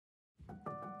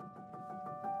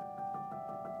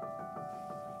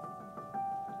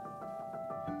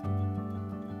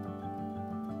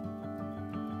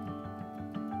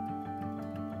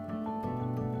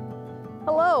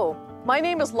Hello, my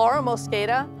name is Laura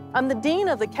Mosqueda. I'm the Dean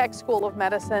of the Keck School of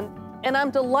Medicine, and I'm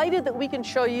delighted that we can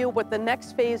show you what the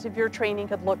next phase of your training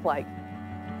could look like.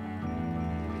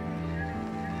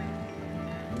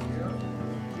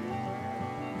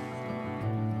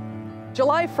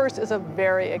 July 1st is a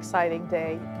very exciting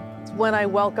day. It's when I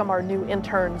welcome our new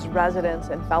interns, residents,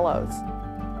 and fellows.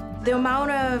 The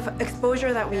amount of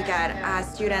exposure that we get as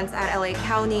students at LA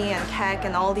County and Keck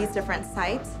and all these different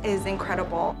sites is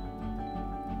incredible.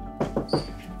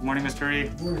 Good morning, Mr.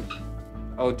 Reed. Good morning.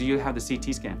 Oh, do you have the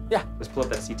CT scan? Yeah. Let's pull up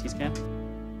that CT scan.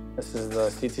 This is the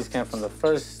CT scan from the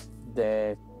first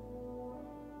day.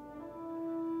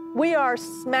 We are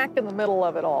smack in the middle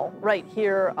of it all, right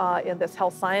here in this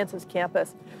health sciences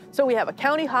campus. So we have a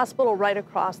county hospital right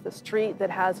across the street that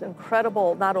has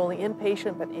incredible, not only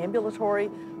inpatient, but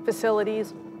ambulatory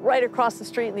facilities. Right across the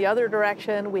street in the other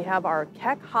direction, we have our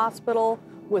Keck Hospital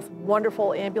with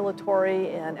wonderful ambulatory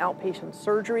and outpatient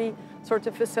surgery sorts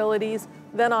of facilities.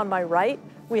 Then on my right,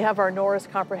 we have our Norris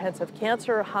Comprehensive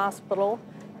Cancer Hospital.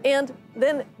 And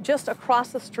then just across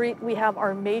the street, we have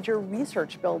our major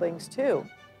research buildings too.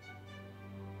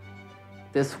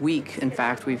 This week, in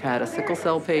fact, we've had a sickle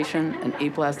cell patient, an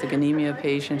aplastic anemia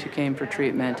patient who came for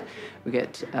treatment. We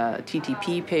get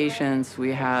TTP patients.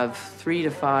 We have 3 to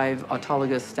 5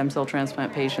 autologous stem cell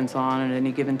transplant patients on at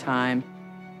any given time.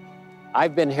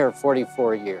 I've been here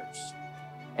 44 years,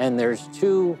 and there's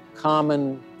 2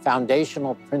 common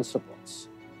foundational principles.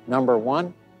 Number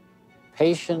 1,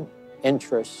 patient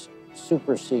interest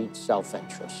supersedes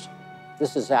self-interest.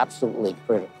 This is absolutely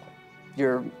critical.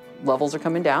 Your levels are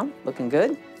coming down, looking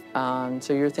good. So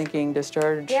you're thinking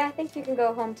discharge? Yeah, I think you can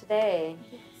go home today.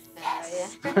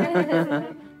 Yes.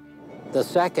 The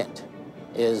second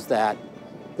is that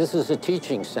this is a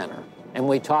teaching center, and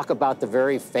we talk about the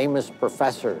very famous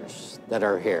professors that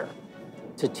are here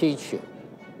to teach you.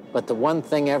 But the one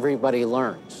thing everybody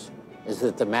learns is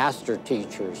that the master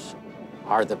teachers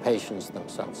are the patients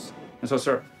themselves. And so,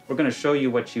 sir, we're going to show you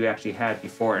what you actually had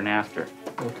before and after.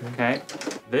 Okay?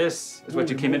 This is what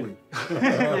you came in.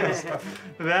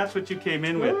 That's what you came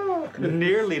in with.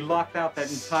 Nearly locked out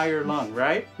that entire lung,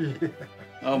 right? Yeah.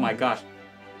 Oh my gosh.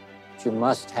 You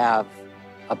must have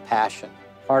a passion.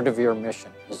 Part of your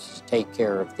mission is to take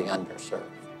care of the underserved.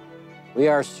 We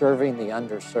are serving the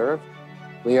underserved.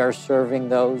 We are serving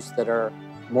those that are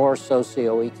more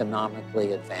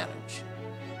socioeconomically advantaged.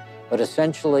 But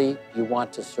essentially, you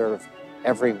want to serve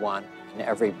everyone and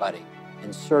everybody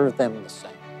and serve them the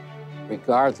same,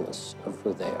 regardless of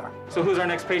who they are. So who's our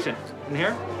next patient? In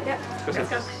here? Yeah. Go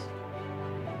sit.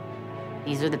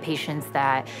 These are the patients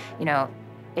that, you know,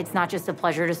 it's not just a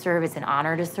pleasure to serve, it's an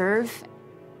honor to serve.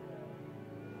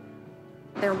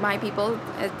 They're my people.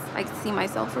 I see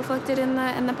myself reflected in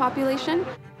the population.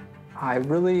 I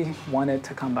really wanted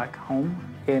to come back home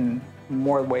in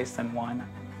more ways than one.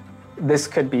 This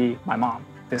could be my mom.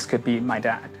 This could be my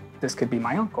dad. This could be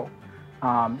my uncle.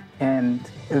 And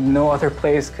no other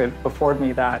place could afford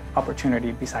me that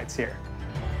opportunity besides here.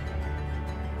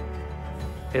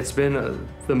 It's been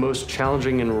the most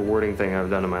challenging and rewarding thing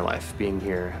I've done in my life, being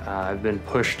here. I've been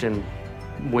pushed in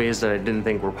ways that I didn't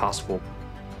think were possible.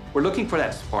 We're looking for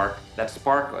that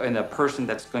spark in a person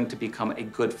that's going to become a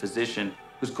good physician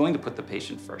who's going to put the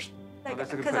patient first.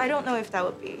 Because I don't know if that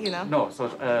would be, you know. No, so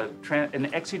an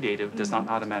exudative does not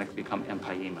automatically become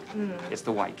empyema. It's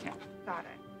the white count. Got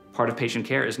it. Part of patient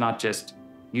care is not just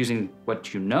using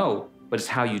what you know, but it's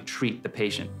how you treat the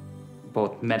patient,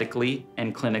 both medically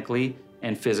and clinically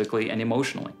and physically and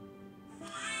emotionally.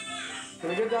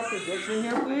 Can we get Dr. Dix in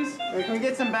here, please? Or can we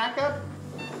get some backup?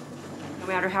 No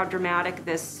matter how dramatic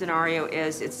this scenario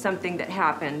is, it's something that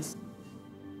happens.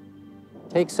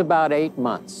 Takes about 8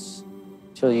 months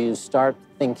till you start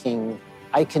thinking,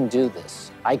 I can do this,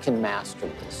 I can master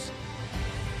this.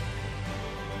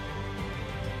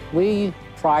 We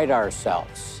pride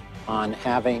ourselves on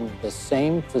having the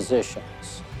same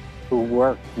physicians who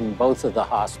work in both of the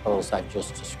hospitals I've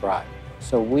just described.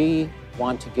 So we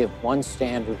want to give one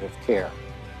standard of care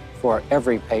for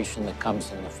every patient that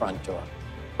comes in the front door.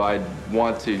 I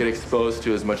want to get exposed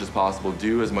to as much as possible,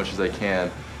 do as much as I can,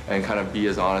 and kind of be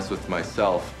as honest with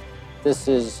myself. This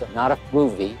is not a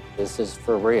movie, this is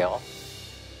for real.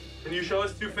 Can you show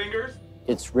us 2 fingers?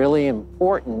 It's really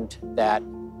important that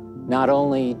not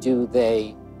only do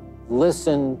they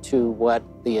listen to what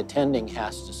the attending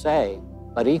has to say,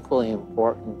 but equally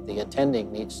important, the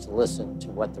attending needs to listen to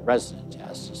what the resident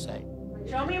has to say.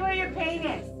 Show me where your pain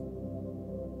is.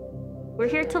 We're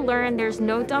here to learn. There's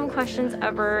no dumb questions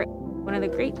ever. One of the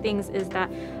great things is that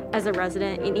as a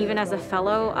resident and even as a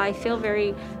fellow, I feel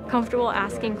very comfortable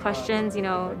asking questions. You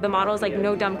know, the motto is like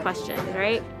no dumb questions,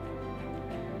 right?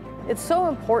 It's so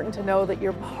important to know that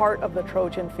you're part of the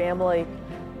Trojan family.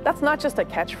 That's not just a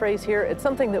catchphrase here, it's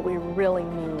something that we really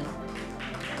mean.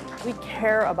 We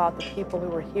care about the people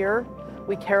who are here.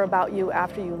 We care about you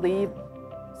after you leave.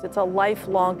 It's a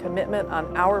lifelong commitment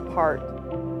on our part.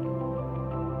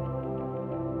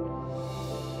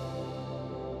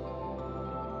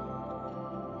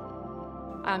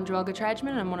 I'm Joelle Getrajdman,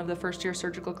 and I'm one of the first-year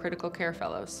surgical critical care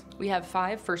fellows. We have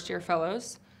 5 first-year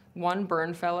fellows, 1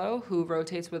 burn fellow who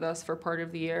rotates with us for part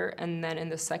of the year, and then in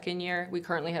the second year, we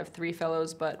currently have 3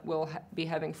 fellows, but we'll be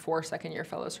having 4 second-year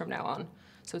fellows from now on.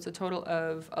 So it's a total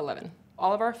of 11.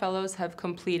 All of our fellows have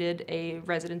completed a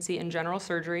residency in general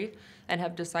surgery and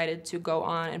have decided to go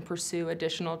on and pursue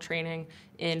additional training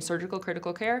in surgical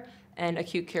critical care and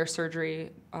acute care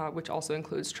surgery, which also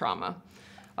includes trauma.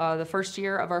 The first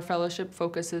year of our fellowship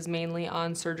focuses mainly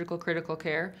on surgical critical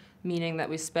care, meaning that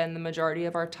we spend the majority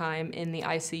of our time in the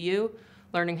ICU,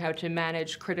 learning how to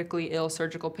manage critically ill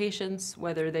surgical patients,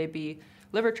 whether they be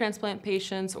liver transplant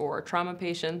patients or trauma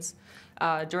patients.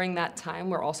 During that time,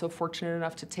 we're also fortunate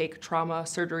enough to take trauma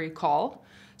surgery call.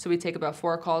 So we take about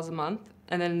 4 calls a month.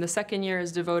 And then the second year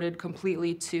is devoted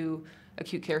completely to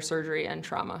acute care surgery and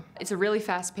trauma. It's a really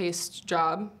fast-paced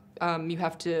job. You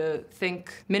have to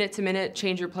think minute to minute,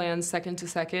 change your plans second to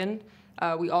second.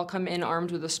 We all come in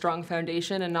armed with a strong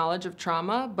foundation and knowledge of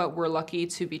trauma, but we're lucky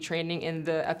to be training in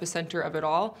the epicenter of it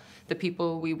all. The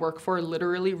people we work for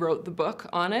literally wrote the book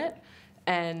on it,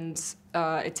 and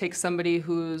it takes somebody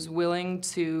who's willing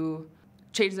to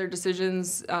change their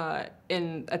decisions at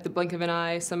the blink of an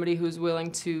eye, somebody who's willing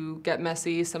to get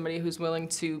messy, somebody who's willing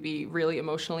to be really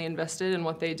emotionally invested in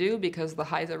what they do, because the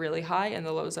highs are really high and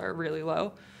the lows are really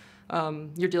low.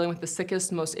 You're dealing with the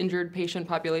sickest, most injured patient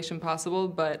population possible,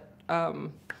 but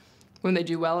when they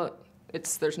do well,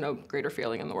 there's no greater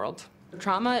feeling in the world.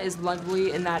 Trauma is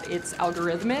lovely in that it's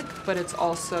algorithmic, but it's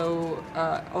also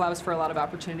allows for a lot of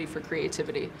opportunity for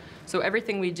creativity. So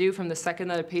everything we do from the second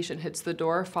that a patient hits the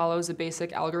door follows a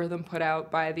basic algorithm put out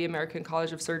by the American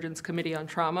College of Surgeons Committee on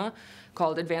Trauma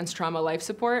called Advanced Trauma Life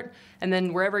Support. And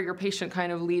then wherever your patient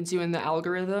kind of leads you in the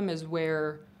algorithm is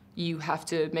where you have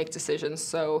to make decisions.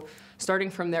 So starting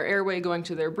from their airway, going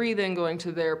to their breathing, going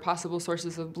to their possible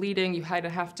sources of bleeding, you kind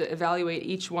of have to evaluate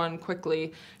each one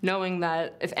quickly, knowing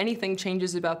that if anything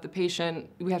changes about the patient,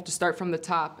 we have to start from the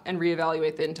top and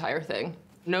reevaluate the entire thing.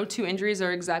 No 2 injuries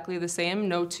are exactly the same,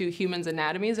 no 2 humans'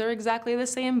 anatomies are exactly the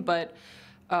same, but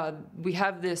we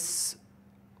have this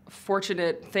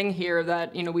fortunate thing here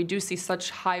that we do see such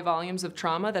high volumes of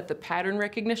trauma that the pattern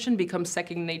recognition becomes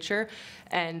second nature,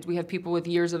 and we have people with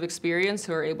years of experience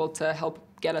who are able to help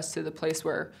get us to the place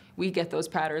where we get those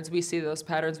patterns, we see those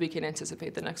patterns, we can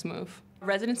anticipate the next move.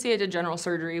 Residency, I did general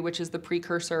surgery, which is the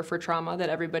precursor for trauma that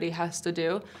everybody has to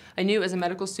do. I knew as a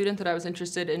medical student that I was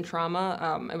interested in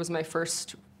trauma. It was my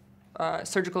first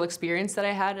surgical experience that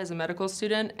I had as a medical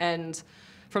student, and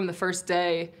from the first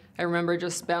day, I remember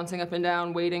just bouncing up and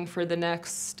down, waiting for the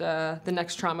next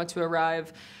trauma to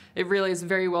arrive. It really is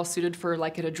very well suited for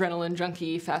like an adrenaline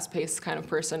junkie, fast-paced kind of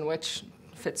person, which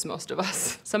fits most of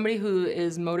us. Somebody who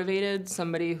is motivated,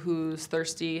 somebody who's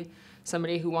thirsty,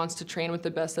 somebody who wants to train with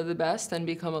the best of the best and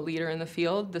become a leader in the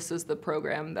field, this is the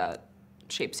program that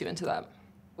shapes you into that.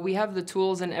 We have the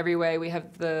tools in every way. We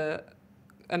have the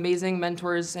amazing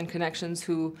mentors and connections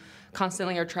who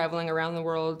constantly are traveling around the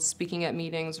world, speaking at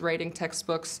meetings, writing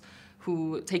textbooks,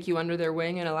 who take you under their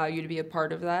wing and allow you to be a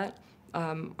part of that.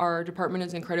 Our department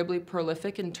is incredibly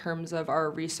prolific in terms of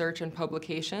our research and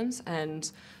publications,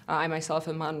 and I myself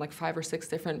am on like 5 or 6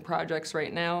 different projects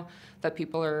right now that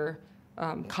people are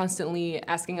constantly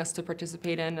asking us to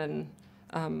participate in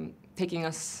and taking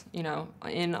us,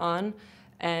 in on.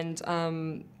 And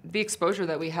the exposure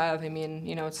that we have, I mean,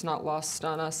 it's not lost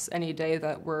on us any day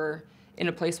that we're in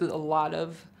a place with a lot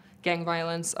of gang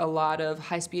violence, a lot of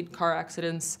high-speed car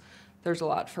accidents. There's a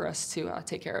lot for us to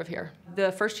take care of here.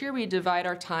 The first year we divide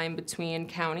our time between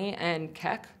county and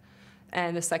Keck,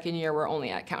 and the second year we're only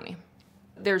at county.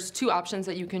 There's 2 options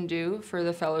that you can do for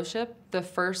the fellowship. The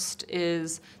first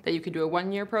is that you could do a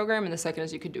 1-year program, and the second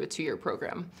is you could do a 2-year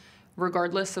program.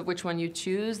 Regardless of which one you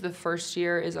choose, the first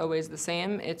year is always the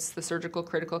same. It's the surgical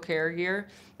critical care year,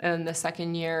 and the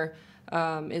second year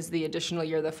is the additional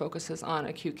year that focuses on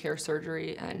acute care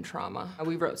surgery and trauma.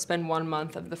 We spend 1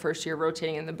 month of the first year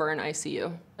rotating in the burn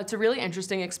ICU. It's a really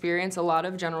interesting experience. A lot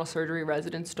of general surgery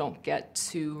residents don't get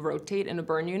to rotate in a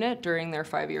burn unit during their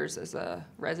 5 years as a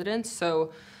resident,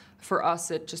 so for us,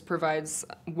 it just provides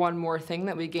one more thing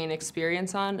that we gain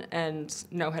experience on and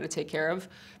know how to take care of.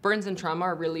 Burns and trauma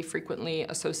are really frequently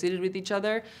associated with each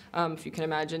other. If you can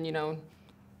imagine,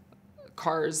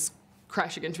 cars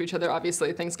crashing into each other.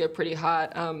 Obviously, things get pretty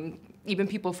hot. Even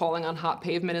people falling on hot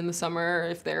pavement in the summer,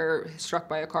 if they're struck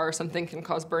by a car or something, can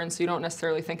cause burns. So you don't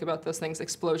necessarily think about those things,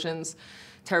 explosions,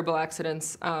 terrible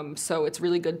accidents. So it's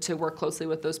really good to work closely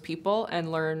with those people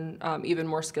and learn even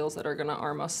more skills that are going to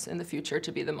arm us in the future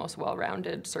to be the most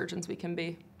well-rounded surgeons we can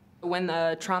be. When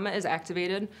the trauma is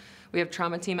activated, we have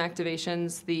trauma team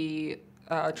activations. The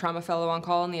trauma fellow on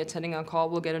call and the attending on call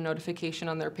will get a notification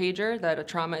on their pager that a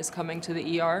trauma is coming to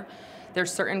the ER.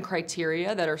 There's certain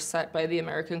criteria that are set by the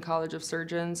American College of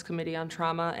Surgeons Committee on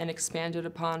Trauma and expanded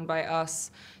upon by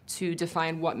us to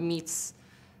define what meets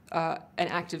an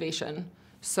activation.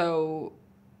 So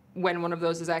when one of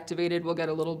those is activated, we'll get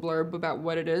a little blurb about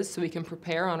what it is so we can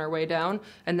prepare on our way down,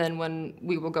 and then when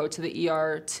we will go to the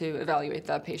ER to evaluate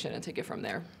that patient and take it from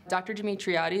there. Dr.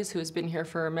 Getrajdman, who has been here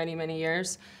for many, many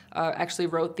years, actually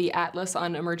wrote the Atlas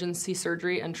on Emergency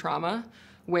Surgery and Trauma,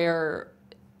 where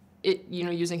it,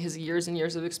 using his years and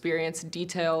years of experience,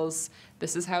 details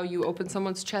this is how you open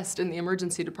someone's chest in the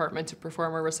emergency department to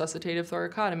perform a resuscitative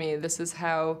thoracotomy. This is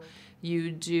how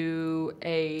you do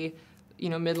a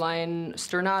midline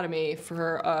sternotomy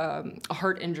for a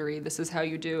heart injury. This is how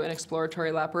you do an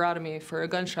exploratory laparotomy for a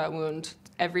gunshot wound.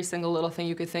 Every single little thing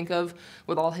you could think of,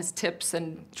 with all his tips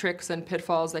and tricks and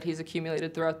pitfalls that he's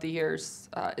accumulated throughout the years,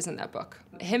 is in that book.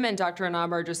 Him and Dr.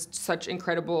 Anab are just such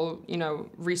incredible,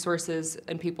 resources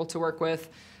and people to work with.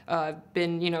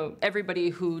 Everybody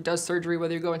who does surgery,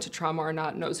 whether you go into trauma or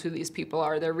not, knows who these people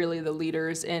are. They're really the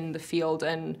leaders in the field,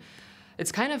 and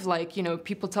it's kind of like,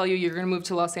 people tell you you're going to move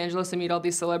to Los Angeles and meet all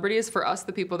these celebrities. For us,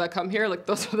 the people that come here, like,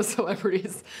 those are the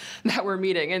celebrities that we're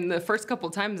meeting. And the first couple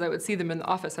times I would see them in the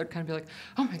office, I'd kind of be like,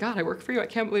 oh my God, I work for you. I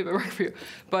can't believe I work for you.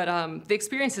 But the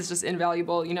experience is just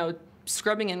invaluable.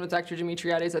 Scrubbing in with Dr.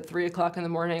 Getrajdman at 3 o'clock in the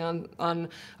morning on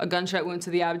a gunshot wound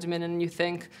to the abdomen, and you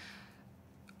think,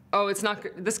 oh,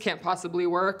 this can't possibly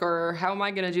work, or how am I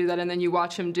going to do that? And then you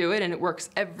watch him do it, and it works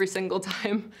every single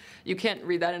time. You can't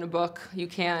read that in a book. You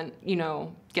can't,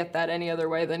 get that any other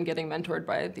way than getting mentored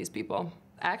by these people.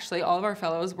 Actually, all of our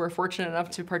fellows were fortunate enough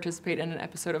to participate in an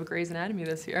episode of Grey's Anatomy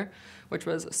this year, which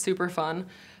was super fun.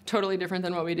 Totally different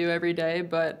than what we do every day,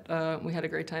 but we had a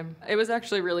great time. It was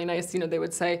actually really nice. They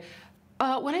would say,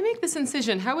 when I make this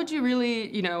incision, how would you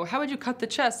really, how would you cut the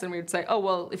chest? And we would say, oh,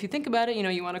 well, if you think about it,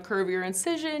 you want to curve your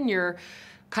incision, you're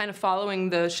kind of following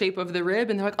the shape of the rib,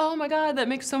 and they're like, oh my God, that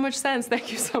makes so much sense,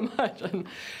 thank you so much. And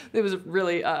it was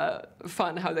really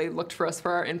fun how they looked for us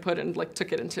for our input and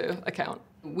took it into account.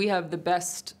 We have the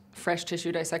best fresh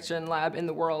tissue dissection lab in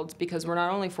the world because we're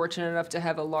not only fortunate enough to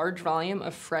have a large volume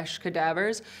of fresh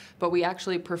cadavers, but we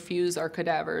actually perfuse our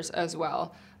cadavers as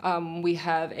well. We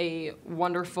have a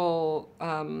wonderful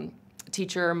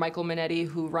teacher, Michael Minetti,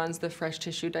 who runs the fresh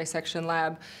tissue dissection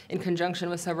lab in conjunction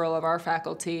with several of our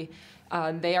faculty.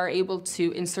 They are able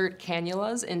to insert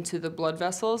cannulas into the blood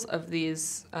vessels of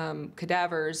these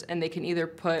cadavers, and they can either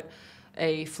put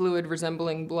a fluid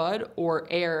resembling blood or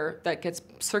air that gets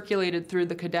circulated through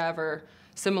the cadaver,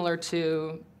 similar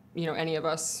to any of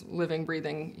us living,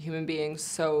 breathing human beings.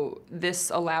 So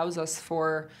this allows us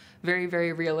for very,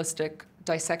 very realistic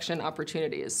dissection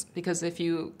opportunities. Because if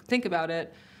you think about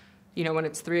it, when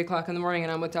it's 3 o'clock in the morning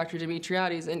and I'm with Dr.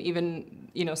 Getrajdman, and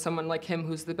even someone like him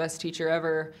who's the best teacher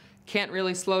ever can't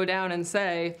really slow down and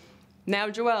say, now,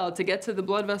 Joelle, to get to the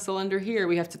blood vessel under here,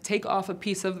 we have to take off a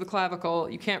piece of the clavicle.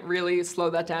 You can't really slow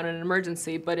that down in an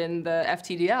emergency. But in the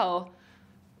FTDL,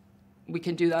 we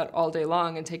can do that all day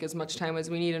long and take as much time as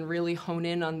we need and really hone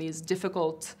in on these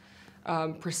difficult,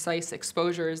 precise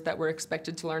exposures that we're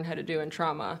expected to learn how to do in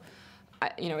trauma.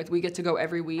 We get to go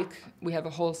every week. We have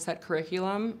a whole set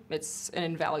curriculum. It's an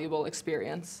invaluable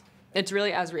experience. It's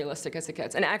really as realistic as it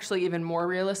gets. And actually, even more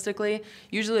realistically,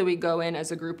 usually we go in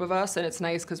as a group of us, and it's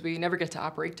nice because we never get to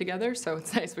operate together, so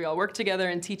it's nice we all work together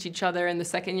and teach each other. And the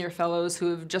second-year fellows who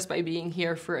have, just by being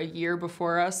here for a year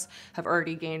before us, have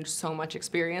already gained so much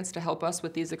experience to help us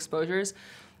with these exposures.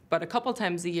 But a couple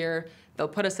times a year, they'll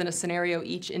put us in a scenario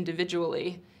each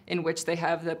individually in which they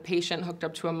have the patient hooked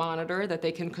up to a monitor that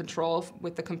they can control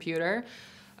with the computer.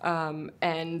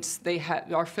 And they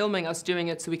are filming us doing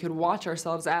it so we could watch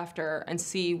ourselves after and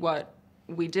see what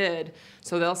we did.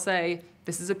 So they'll say,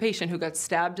 this is a patient who got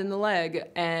stabbed in the leg,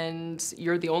 and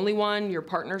you're the only one, your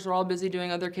partners are all busy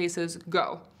doing other cases,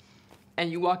 go.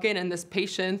 And you walk in, and this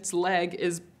patient's leg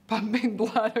is pumping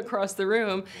blood across the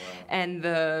room, and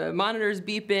the monitor's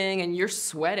beeping, and you're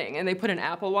sweating. And they put an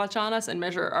Apple Watch on us and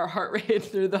measure our heart rate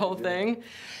through the whole thing.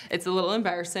 It's a little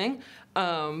embarrassing.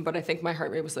 But I think my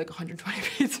heart rate was like 120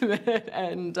 beats a minute,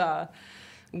 and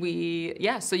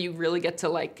so you really get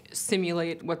to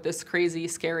simulate what this crazy,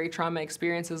 scary trauma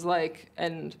experience is like,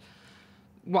 and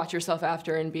watch yourself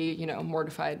after and be,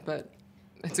 mortified, but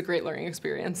it's a great learning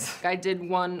experience. I did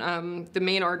one, the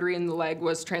main artery in the leg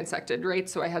was transected, right?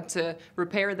 So I had to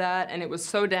repair that, and it was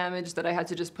so damaged that I had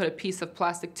to just put a piece of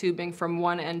plastic tubing from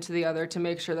one end to the other to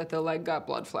make sure that the leg got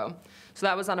blood flow. So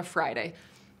that was on a Friday.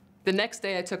 The next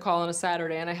day I took call on a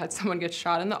Saturday, and I had someone get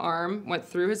shot in the arm, went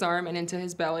through his arm and into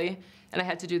his belly, and I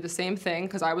had to do the same thing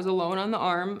because I was alone on the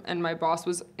arm and my boss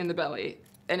was in the belly.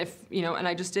 And and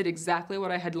I just did exactly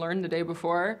what I had learned the day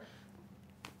before,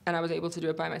 and I was able to do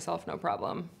it by myself, no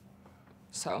problem.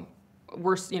 So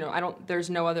there's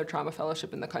no other trauma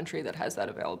fellowship in the country that has that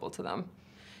available to them.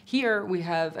 Here we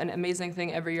have an amazing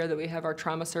thing every year that we have our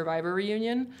trauma survivor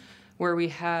reunion, where we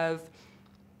have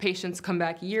patients come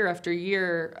back year after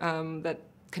year that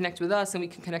connect with us, and we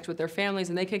can connect with their families,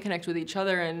 and they can connect with each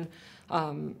other, and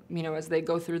as they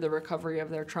go through the recovery of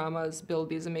their traumas, build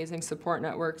these amazing support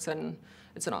networks, and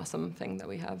it's an awesome thing that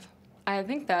we have. I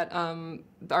think that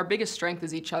our biggest strength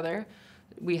is each other.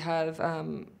 We have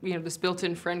this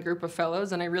built-in friend group of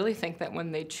fellows, and I really think that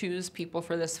when they choose people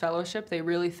for this fellowship, they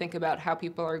really think about how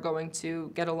people are going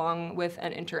to get along with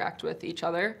and interact with each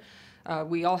other.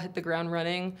 We all hit the ground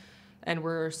running, and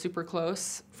we're super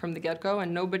close from the get-go,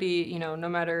 and nobody, no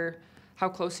matter how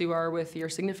close you are with your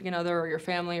significant other or your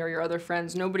family or your other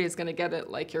friends, nobody is going to get it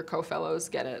like your co-fellows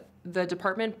get it. The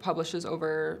department publishes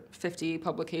over 50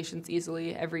 publications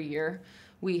easily every year.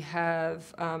 We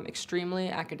have extremely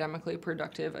academically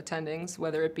productive attendings,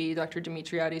 whether it be Dr.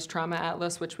 Getrajdman's Trauma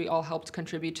Atlas, which we all helped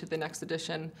contribute to the next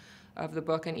edition of the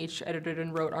book, and each edited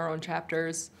and wrote our own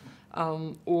chapters,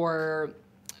 or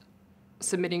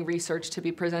submitting research to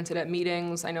be presented at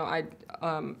meetings. I know I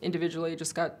individually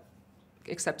just got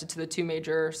accepted to the 2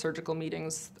 major surgical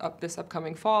meetings this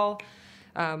upcoming fall.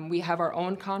 We have our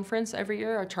own conference every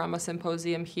year, our trauma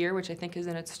symposium here, which I think is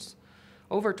in its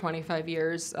over 25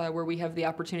 years, where we have the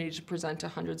opportunity to present to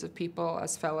hundreds of people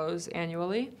as fellows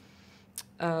annually.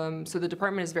 So the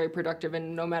department is very productive,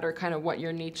 and no matter kind of what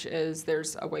your niche is,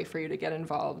 there's a way for you to get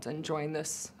involved and join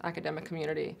this academic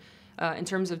community. In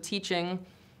terms of teaching,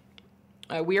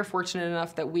 we are fortunate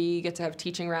enough that we get to have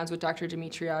teaching rounds with Dr.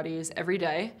 Getrajdman every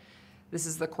day. This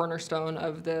is the cornerstone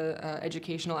of the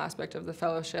educational aspect of the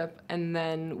fellowship. And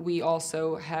then we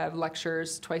also have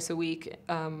lectures twice a week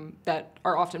that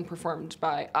are often performed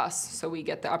by us. So we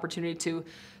get the opportunity to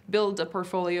build a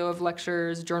portfolio of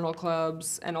lectures, journal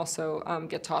clubs, and also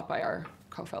get taught by our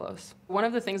co-fellows. One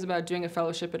of the things about doing a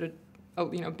fellowship at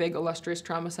a big illustrious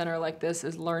trauma center like this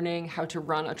is learning how to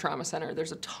run a trauma center.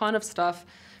 There's a ton of stuff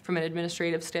from an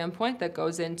administrative standpoint that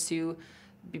goes into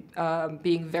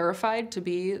being verified to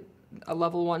be a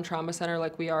level 1 trauma center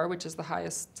like we are, which is the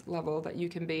highest level that you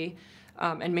can be,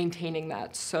 and maintaining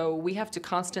that. So we have to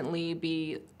constantly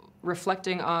be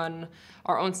reflecting on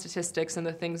our own statistics and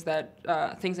the things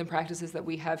and practices that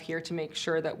we have here to make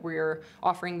sure that we're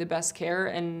offering the best care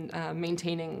and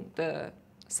maintaining the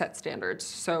set standards.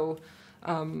 So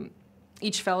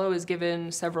each fellow is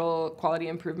given several quality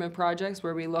improvement projects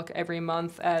where we look every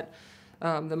month at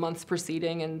the months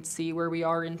preceding and see where we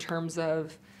are in terms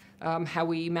of how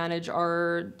we manage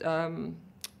our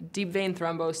deep vein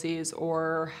thromboses,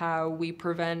 or how we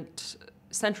prevent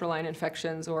central line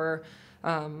infections, or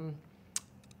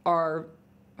our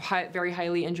very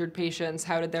highly injured patients,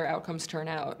 how did their outcomes turn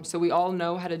out? So we all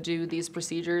know how to do these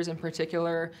procedures. In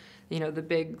particular, the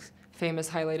big famous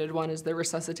highlighted one is the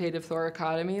resuscitative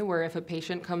thoracotomy, where if a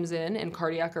patient comes in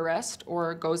cardiac arrest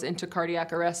or goes into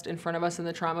cardiac arrest in front of us in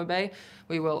the trauma bay,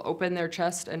 we will open their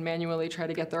chest and manually try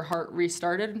to get their heart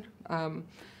restarted,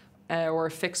 or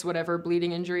fix whatever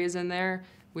bleeding injury is in there.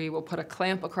 We will put a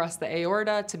clamp across the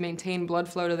aorta to maintain blood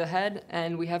flow to the head,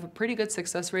 and we have a pretty good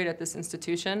success rate at this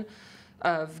institution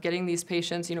of getting these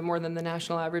patients, more than the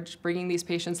national average, bringing these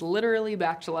patients literally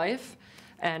back to life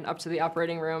and up to the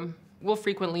operating room. We'll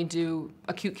frequently do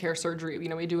acute care surgery.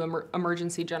 We do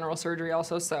emergency general surgery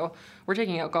also, so we're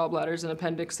taking out gallbladders and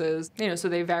appendixes. So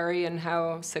they vary in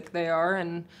how sick they are,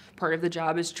 and part of the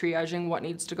job is triaging what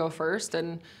needs to go first.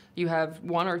 And you have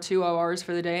 1 or 2 ORs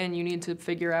for the day, and you need to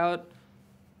figure out,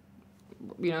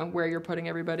 where you're putting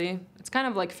everybody. It's kind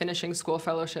of like finishing school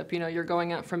fellowship. You're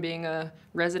going out from being a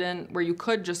resident where you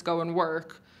could just go and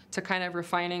work to kind of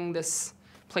refining this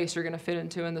place you're going to fit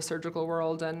into in the surgical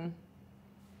world, and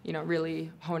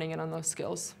really honing in on those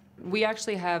skills. We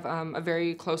actually have a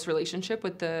very close relationship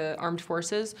with the armed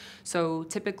forces. So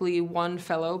typically 1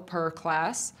 fellow per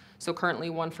class. So currently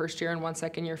 1 first-year and 1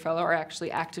 second-year fellow are actually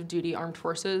active duty armed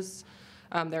forces.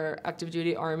 They're active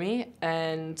duty Army,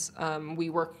 and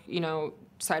we work,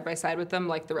 side by side with them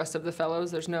like the rest of the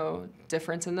fellows. There's no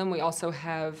difference in them. We also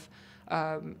have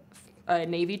a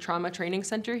Navy Trauma Training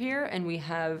Center here, and we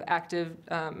have active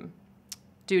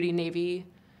duty Navy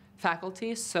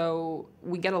faculty, so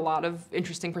we get a lot of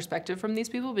interesting perspective from these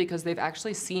people because they've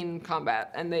actually seen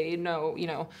combat, and they know, you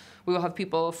know, we will have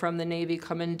people from the Navy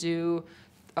come and do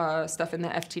stuff in the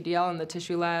FTDL and the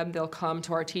tissue lab. They'll come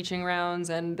to our teaching rounds,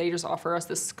 and they just offer us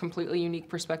this completely unique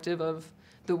perspective of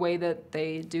the way that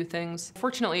they do things.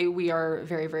 Fortunately, we are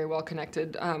very, very well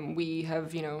connected. We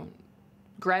have, you know,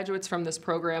 graduates from this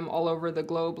program all over the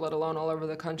globe, let alone all over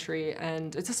the country,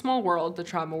 and it's a small world, the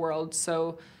trauma world,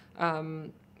 so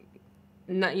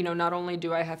not only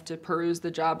do I have to peruse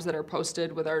the jobs that are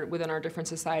posted within our different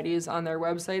societies on their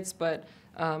websites, but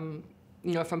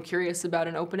you know, if I'm curious about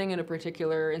an opening in a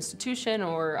particular institution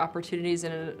or opportunities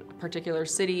in a particular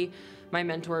city, my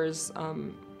mentors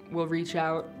will reach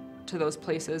out to those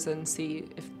places and see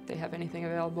if they have anything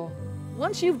available.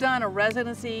 Once you've done a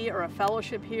residency or a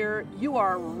fellowship here, you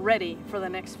are ready for the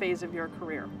next phase of your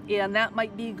career. And that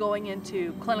might be going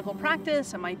into clinical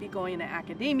practice, it might be going into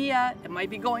academia, it might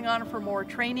be going on for more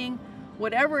training.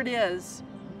 Whatever it is,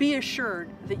 be assured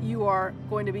that you are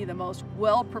going to be the most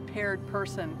well-prepared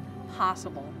person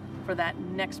possible for that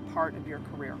next part of your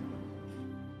career.